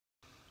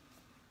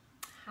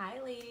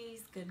Hi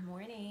ladies, good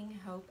morning.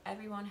 Hope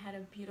everyone had a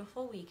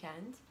beautiful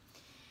weekend.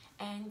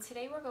 And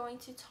today we're going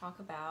to talk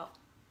about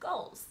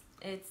goals.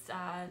 It's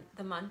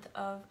the month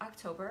of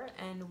October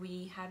and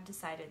we have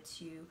decided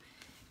to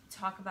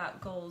talk about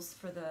goals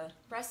for the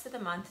rest of the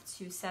month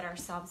to set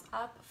ourselves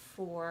up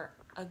for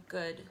a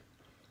good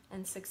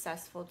and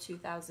successful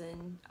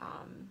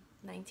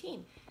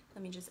 2019.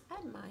 Let me just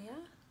add Maya.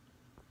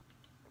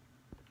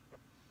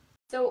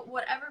 So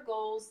whatever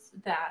goals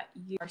that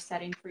you are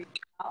setting for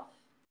yourself,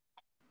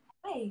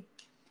 Hi.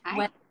 Hi.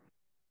 When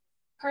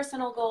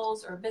personal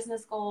goals or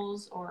business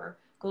goals or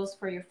goals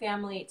for your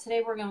family,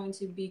 today we're going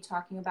to be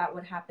talking about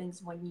what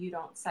happens when you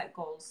don't set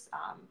goals,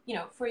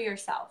 for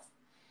yourself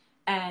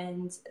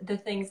and the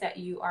things that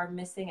you are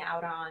missing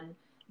out on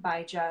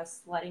by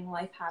just letting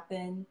life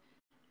happen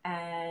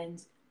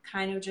and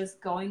kind of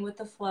just going with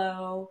the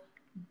flow,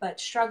 but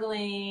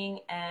struggling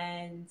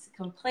and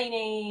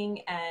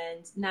complaining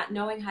and not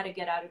knowing how to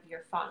get out of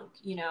your funk,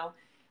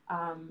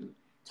 um,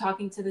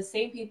 talking to the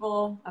same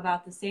people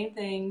about the same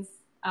things,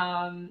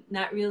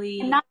 not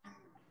really. And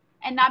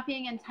not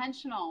being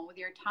intentional with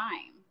your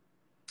time,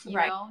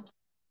 Right,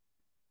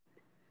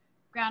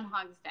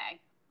 Groundhog's Day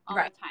all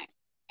right. the time.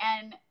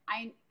 And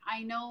I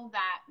know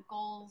that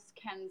goals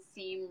can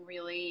seem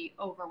really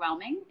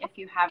overwhelming if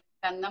you haven't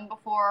done them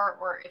before,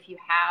 or if you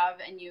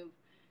have and you've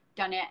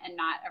done it and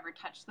not ever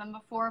touched them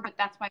before. But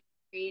that's why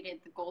we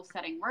created the goal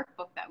setting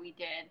workbook that we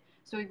did.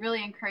 So we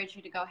really encourage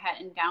you to go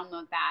ahead and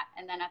download that.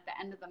 And then at the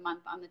end of the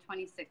month on the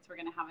 26th, we're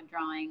going to have a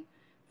drawing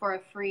for a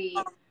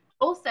free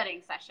goal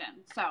setting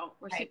session. So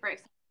we're Right. super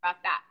excited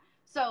about that.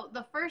 So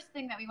the first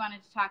thing that we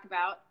wanted to talk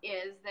about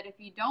is that if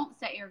you don't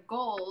set your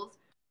goals,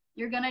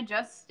 you're going to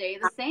just stay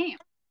the same.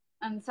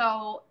 And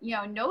so,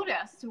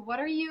 notice what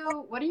are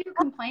you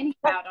complaining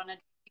about on a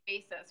daily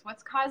basis?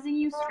 What's causing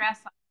you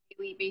stress on a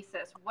daily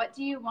basis? What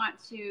do you want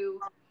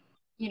to,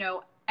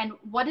 and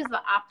what is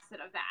the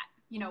opposite of that?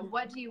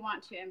 What do you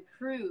want to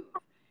improve?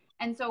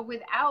 And so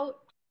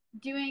without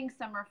doing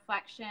some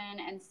reflection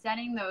and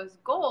setting those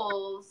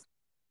goals,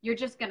 you're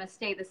just going to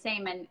stay the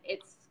same, and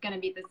it's going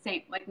to be the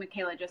same, like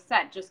Michaela just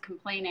said, just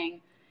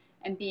complaining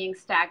and being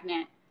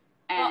stagnant.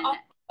 And Well,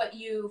 what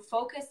you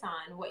focus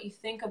on, what you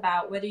think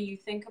about, whether you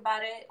think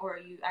about it or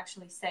you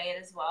actually say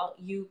it as well,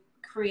 you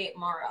create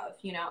more of,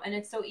 and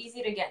it's so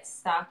easy to get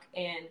stuck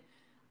in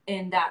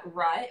that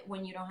rut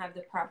when you don't have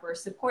the proper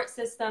support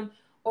system,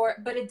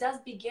 but it does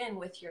begin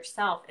with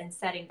yourself and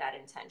setting that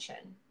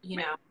intention,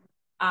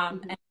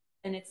 mm-hmm.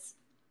 and it's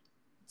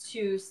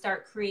to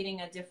start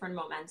creating a different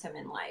momentum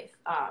in life,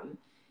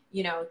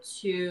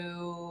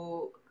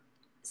 to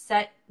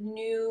set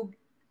new,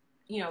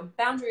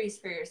 boundaries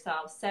for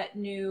yourself, set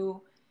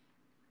new,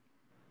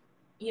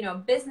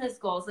 business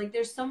goals. Like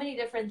there's so many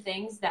different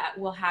things that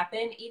will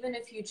happen, even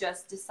if you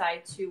just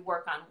decide to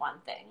work on one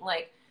thing.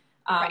 Like,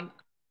 Right.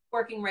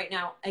 working right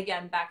now,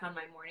 again, back on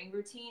my morning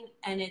routine,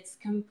 and it's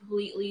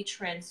completely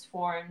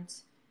transformed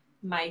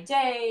my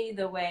day,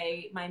 the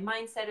way my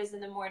mindset is in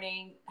the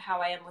morning,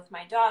 how I am with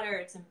my daughter.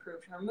 It's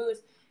improved her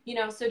moods,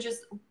 so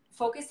just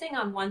focusing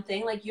on one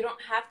thing. Like you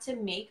don't have to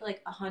make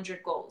like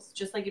 100 goals,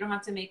 just like you don't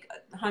have to make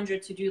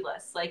 100 to-do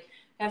lists. Like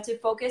you have to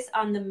focus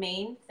on the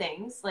main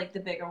things, like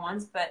the bigger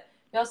ones, but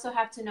you also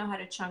have to know how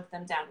to chunk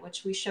them down,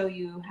 which we show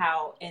you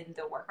how in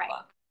the Right.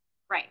 workbook.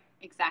 Right.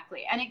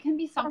 Exactly. And it can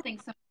be something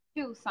simple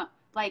too,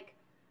 like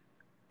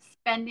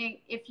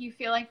spending, if you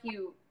feel like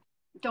you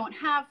don't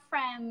have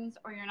friends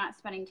or you're not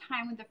spending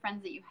time with the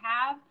friends that you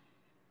have,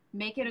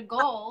 make it a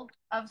goal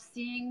of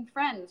seeing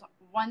friends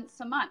once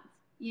a month,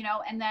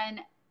 and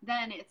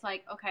then it's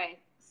like, okay,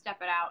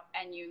 step it out,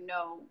 and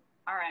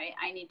all right,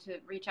 I need to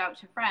reach out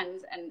to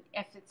friends. And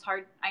if it's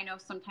hard, I know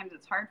sometimes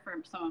it's hard for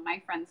some of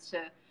my friends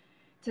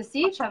to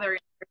see each other in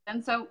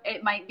person. So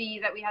it might be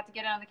that we have to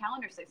get it on the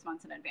calendar 6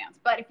 months in advance.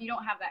 But if you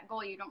don't have that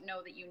goal, you don't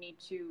know that you need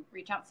to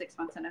reach out 6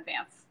 months in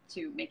advance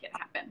to make it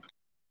happen.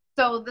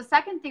 So the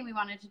second thing we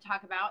wanted to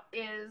talk about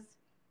is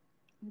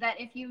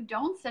that if you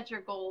don't set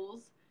your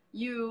goals,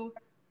 you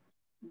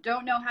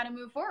don't know how to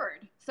move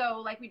forward.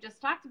 So like we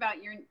just talked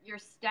about, you're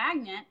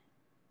stagnant,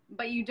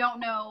 but you don't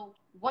know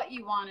what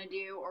you want to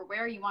do or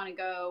where you want to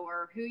go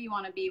or who you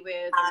want to be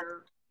with,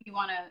 or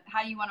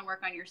how you want to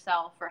work on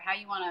yourself, or how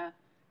you want to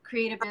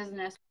create a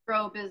business,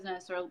 grow a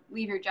business, or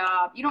leave your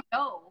job. You don't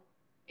know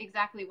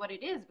exactly what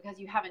it is because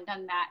you haven't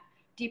done that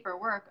deeper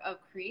work of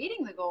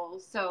creating the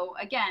goals. So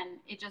again,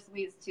 it just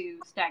leads to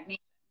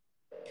stagnation.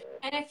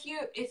 And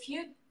if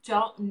you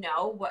don't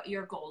know what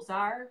your goals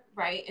are,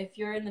 right? If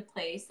you're in the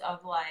place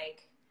of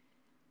like,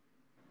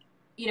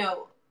 you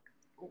know,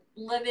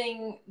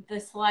 living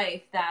this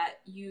life that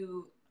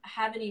you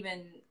haven't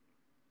even,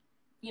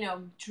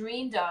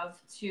 dreamed of,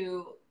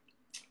 to,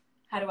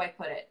 how do I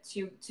put it,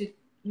 to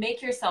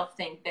make yourself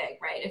think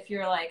big, right? If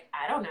you're like,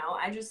 I don't know,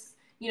 I just,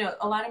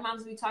 a lot of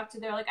moms we talk to,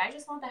 they're like, I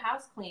just want the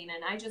house clean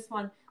and I just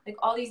want like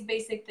all these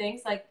basic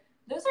things. Like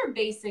those are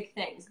basic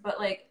things, but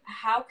like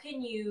how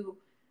can you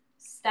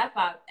step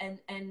up?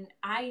 And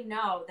I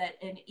know that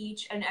in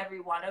each and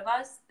every one of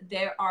us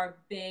there are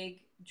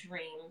big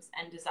dreams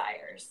and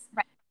desires,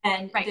 Right.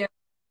 and Right.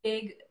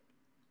 big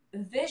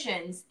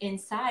visions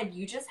inside,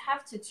 you just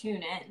have to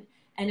tune in.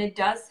 And it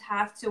does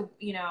have to,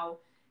 you know,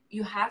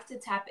 you have to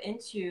tap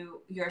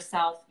into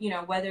yourself, you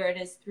know, whether it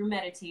is through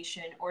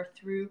meditation or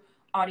through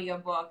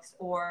audiobooks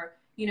or,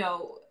 you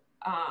know,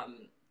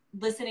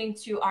 listening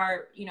to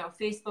our, you know,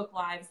 Facebook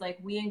lives. Like,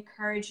 we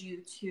encourage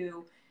you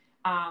to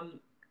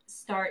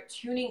start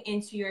tuning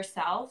into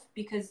yourself,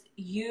 because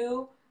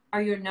you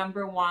are your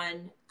number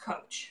one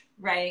coach,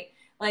 right?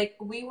 Like,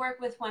 we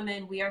work with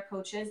women, we are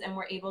coaches, and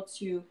we're able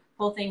to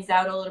pull things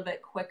out a little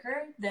bit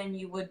quicker than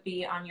you would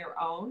be on your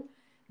own.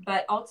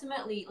 But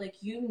ultimately, like,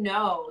 you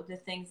know, the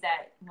things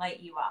that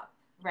light you up,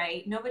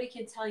 right? Nobody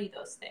can tell you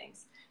those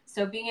things.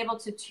 So being able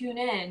to tune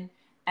in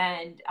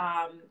and,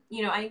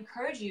 you know, I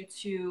encourage you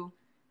to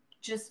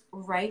just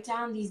write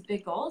down these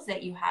big goals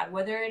that you have,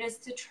 whether it is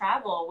to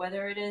travel,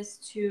 whether it is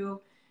to,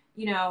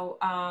 you know,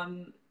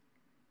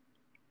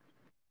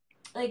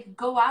 like,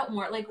 go out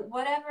more, like,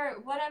 whatever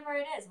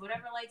it is,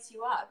 whatever lights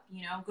you up,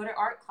 you know, go to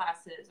art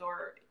classes,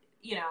 or,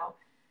 you know,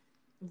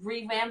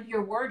 revamp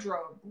your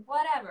wardrobe,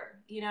 whatever,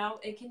 you know,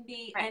 it can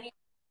be Right. any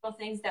little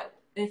things that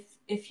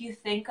if you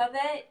think of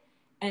it,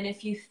 and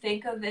if you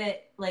think of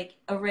it like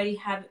already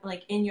have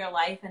like in your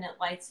life and it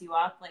lights you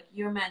up, like,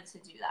 you're meant to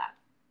do that.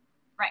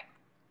 Right,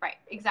 right,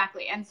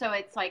 exactly. And so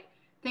it's like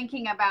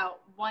thinking about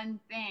one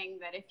thing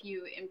that if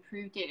you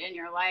improved it in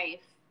your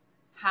life,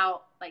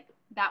 how, like,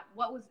 that,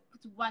 what's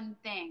one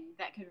thing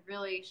that could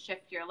really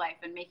shift your life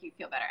and make you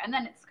feel better? And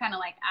then it's kind of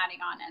like adding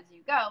on as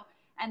you go.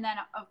 And then,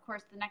 of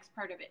course, the next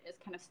part of it is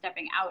kind of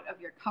stepping out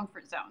of your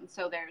comfort zone.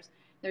 So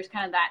there's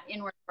kind of that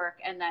inward work,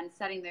 and then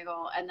setting the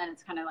goal, and then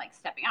it's kind of like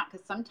stepping out,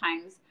 because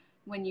sometimes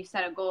when you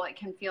set a goal, it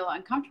can feel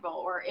uncomfortable,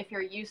 or if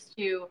you're used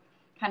to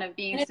kind of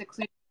being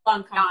secluded,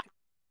 Uncomfortable.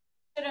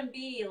 It shouldn't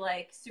be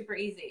like super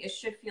easy. It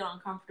should feel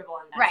uncomfortable.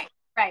 And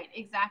right,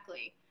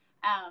 exactly.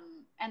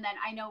 And then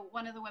I know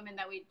one of the women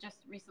that we just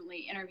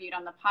recently interviewed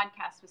on the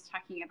podcast was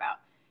talking about,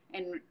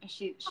 and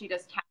she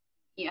does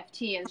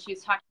EFT, and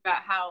she's talking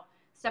about how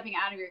stepping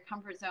out of your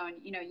comfort zone,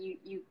 you know,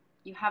 you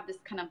have this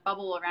kind of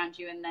bubble around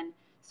you, and then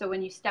so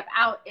when you step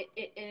out,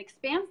 it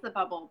expands the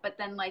bubble, but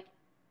then like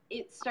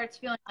it starts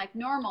feeling like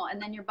normal,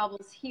 and then your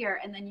bubble's here,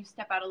 and then you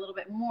step out a little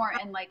bit more,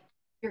 and like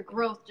your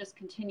growth just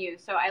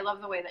continues. So I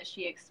love the way that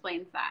she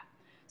explains that.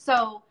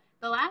 So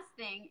the last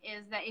thing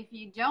is that if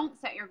you don't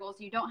set your goals,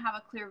 you don't have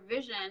a clear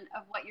vision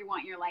of what you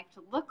want your life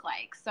to look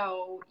like.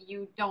 So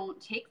you don't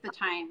take the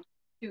time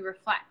to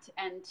reflect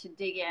and to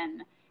dig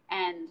in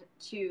and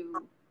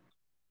to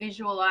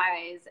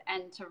visualize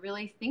and to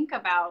really think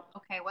about,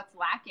 okay, what's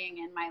lacking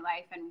in my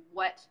life and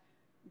what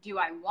do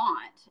I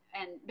want?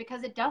 And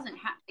because it doesn't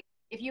have,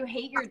 if you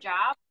hate your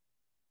job,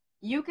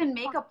 you can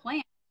make a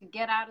plan to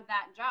get out of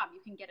that job.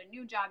 You can get a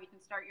new job, you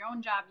can start your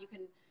own job, you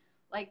can,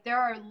 like, there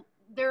are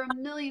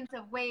millions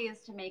of ways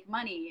to make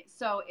money.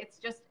 So it's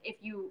just, if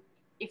you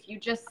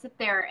just sit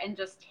there and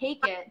just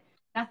take it,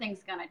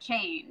 nothing's going to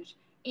change,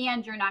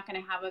 and you're not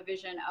going to have a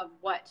vision of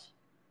what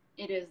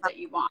it is that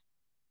you want.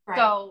 Right.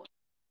 So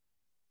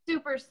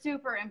super,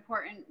 super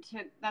important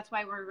to, that's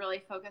why we're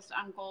really focused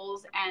on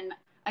goals. And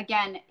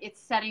again,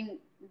 it's setting,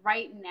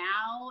 right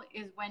now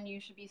is when you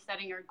should be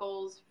setting your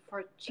goals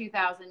for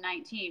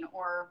 2019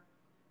 or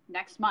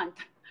next month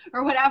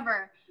or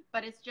whatever.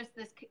 But it's just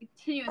this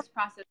continuous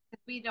process,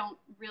 because we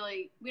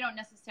don't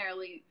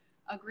necessarily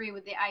agree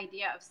with the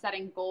idea of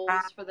setting goals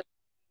for the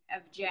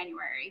of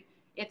January.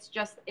 It's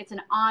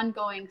an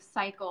ongoing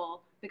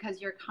cycle,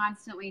 because you're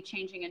constantly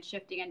changing and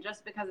shifting. And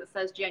just because it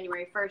says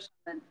January 1st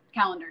on the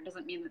calendar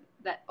doesn't mean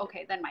that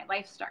okay, then my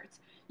life starts.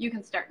 You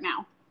can start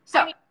now. So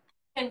I mean,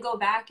 you can go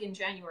back in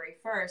January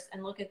 1st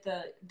and look at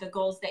the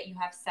goals that you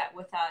have set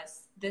with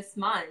us this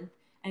month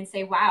and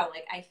say, wow,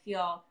 like, I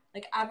feel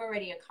like I've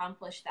already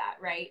accomplished that,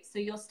 right? So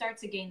you'll start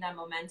to gain that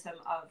momentum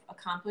of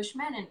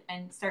accomplishment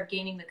and start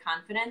gaining the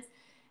confidence,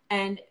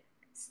 and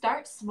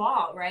start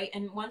small, right?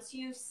 And once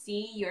you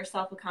see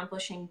yourself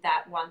accomplishing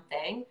that one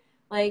thing,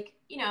 like,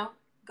 you know,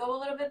 go a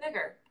little bit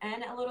bigger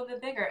and a little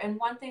bit bigger. And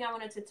one thing I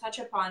wanted to touch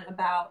upon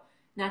about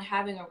not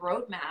having a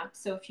roadmap.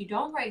 So if you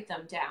don't write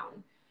them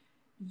down,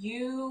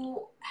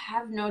 you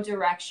have no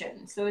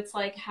direction. So it's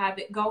like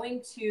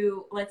going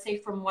to, let's say,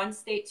 from one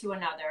state to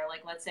another.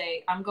 Like, let's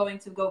say I'm going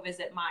to go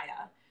visit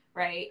Maya,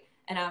 right?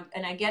 And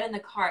I get in the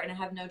car and I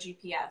have no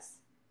GPS.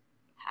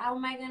 How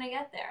am I going to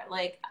get there?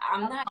 Like,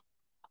 I'm not,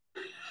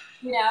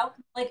 you know,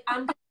 like, I'm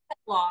going to get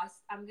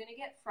lost. I'm going to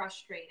get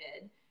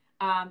frustrated.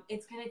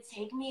 It's going to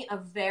take me a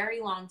very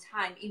long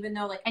time, even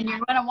though, like, and you're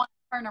going to want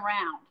to turn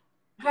around.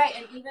 Right.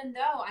 And even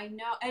though I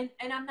know, and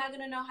I'm not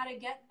going to know how to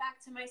get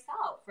back to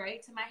myself,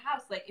 right? To my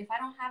house. Like, if I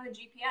don't have a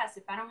GPS,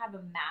 if I don't have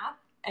a map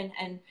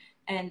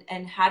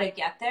and how to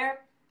get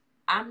there,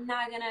 I'm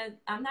not going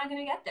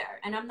to get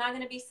there, and I'm not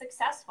going to be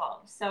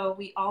successful. So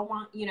we all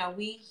want, you know,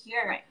 we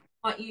here right.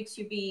 want you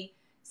to be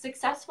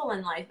successful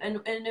in life, and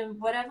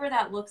whatever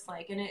that looks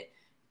like. And it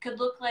could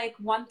look like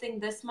one thing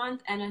this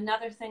month and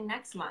another thing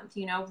next month.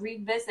 You know,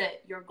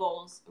 revisit your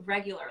goals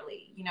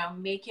regularly, you know,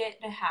 make it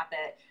a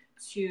habit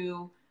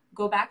to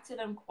go back to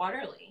them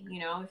quarterly. You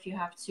know, if you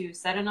have to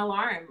set an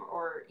alarm,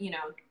 or,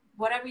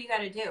 whatever you got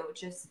to do,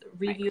 just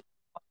review it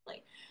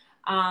quickly.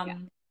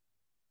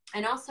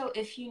 And also,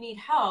 if you need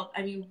help,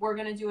 I mean, we're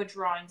going to do a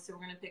drawing. So we're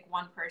going to pick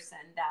one person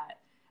that,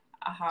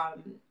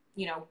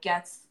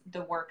 gets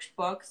the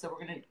workbook. So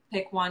we're going to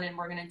pick one, and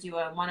we're going to do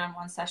a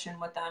one-on-one session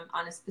with them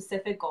on a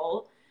specific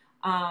goal,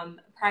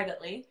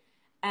 privately.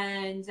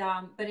 And,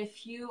 but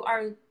if you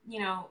are,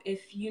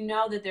 if you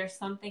know that there's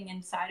something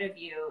inside of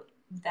you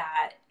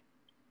that,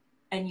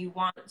 and you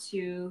want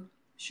to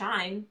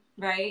shine,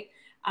 right?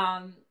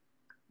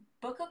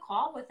 Book a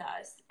call with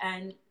us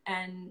and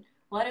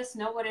let us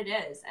know what it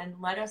is, and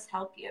let us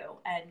help you,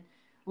 and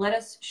let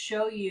us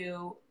show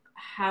you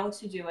how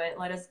to do it.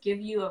 Let us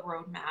give you a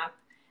roadmap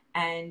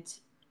and,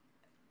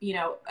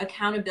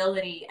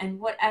 accountability, and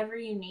whatever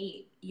you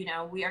need,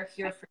 we are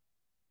here for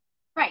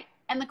you. Right.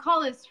 And the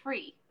call is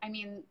free. I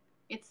mean,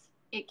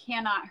 it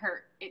cannot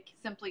hurt. It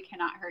simply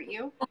cannot hurt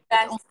you.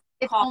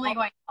 It's only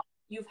going to help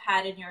you've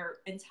had in your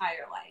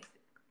entire life.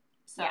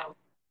 So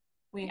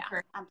we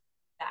encourage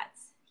that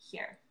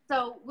here.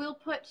 So we'll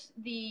put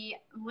the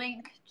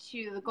link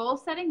to the goal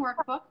setting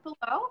workbook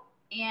below,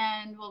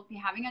 and we'll be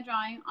having a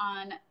drawing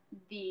on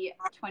the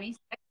 26th,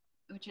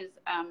 which is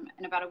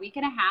in about a week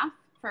and a half,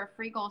 for a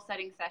free goal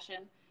setting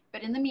session.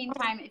 But in the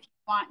meantime, if you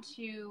want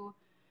to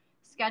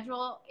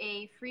schedule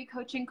a free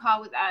coaching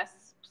call with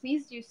us,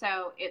 please do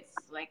so. It's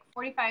like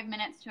 45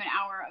 minutes to an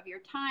hour of your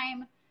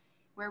time,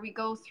 where we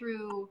go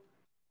through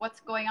what's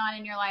going on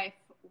in your life,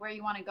 where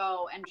you want to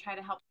go, and try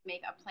to help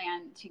make a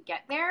plan to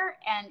get there.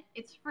 And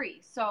it's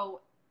free.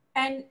 So,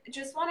 and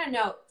just want to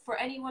note, for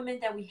any women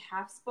that we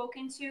have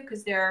spoken to,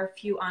 because there are a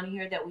few on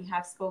here that we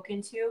have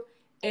spoken to,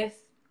 if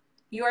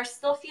you are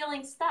still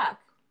feeling stuck,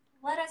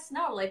 let us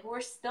know. Like,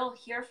 we're still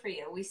here for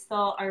you. We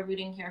still are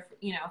rooting here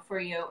for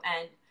you.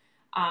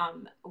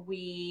 And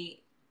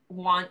we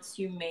want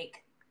to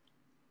make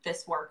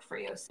this work for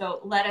you.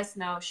 So let us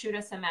know, shoot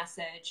us a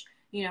message,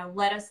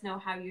 let us know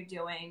how you're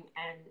doing,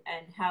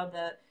 and how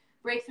the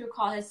breakthrough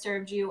call has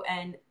served you,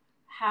 and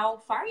how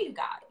far you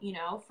got,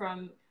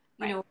 from,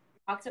 we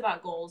talked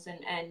about goals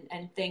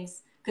and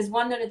things, because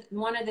one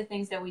of the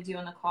things that we do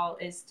on the call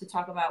is to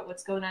talk about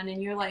what's going on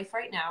in your life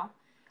right now.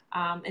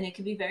 And it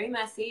could be very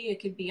messy,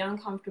 it could be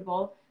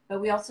uncomfortable, but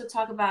we also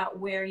talk about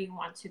where you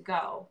want to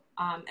go,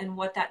 and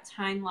what that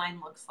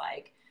timeline looks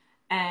like.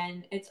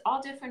 And it's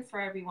all different for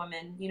every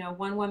woman.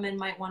 One woman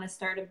might want to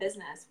start a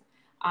business,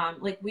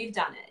 like we've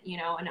done it,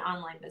 an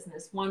online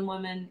business. One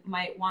woman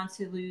might want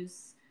to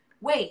lose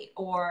weight,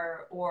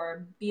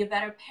 or be a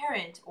better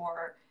parent,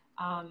 or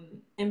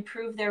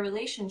improve their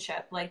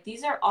relationship. Like,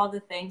 these are all the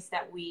things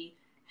that we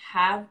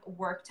have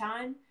worked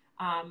on.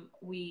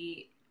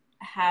 We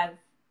have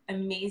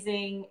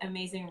amazing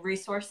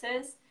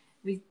resources.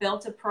 We've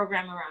built a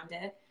program around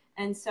it.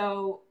 And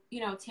so,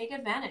 take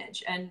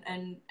advantage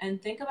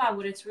and think about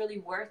what it's really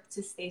worth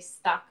to stay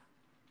stuck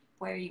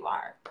where you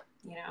are,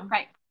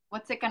 Right.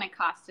 What's it going to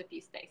cost if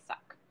you stay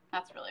stuck?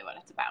 That's really what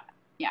it's about.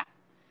 Yeah.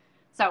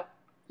 So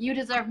you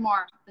deserve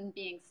more than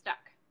being stuck.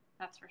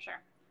 That's for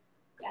sure.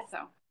 Yeah. So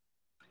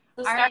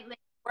all right,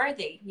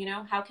 worthy,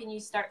 how can you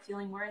start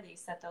feeling worthy?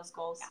 Set those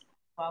goals. Yeah.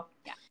 Well,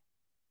 yeah.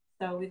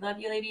 So we love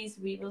you, ladies.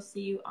 We will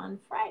see you on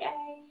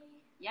Friday.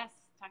 Yes.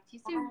 Talk to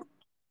you soon.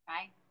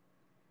 Bye.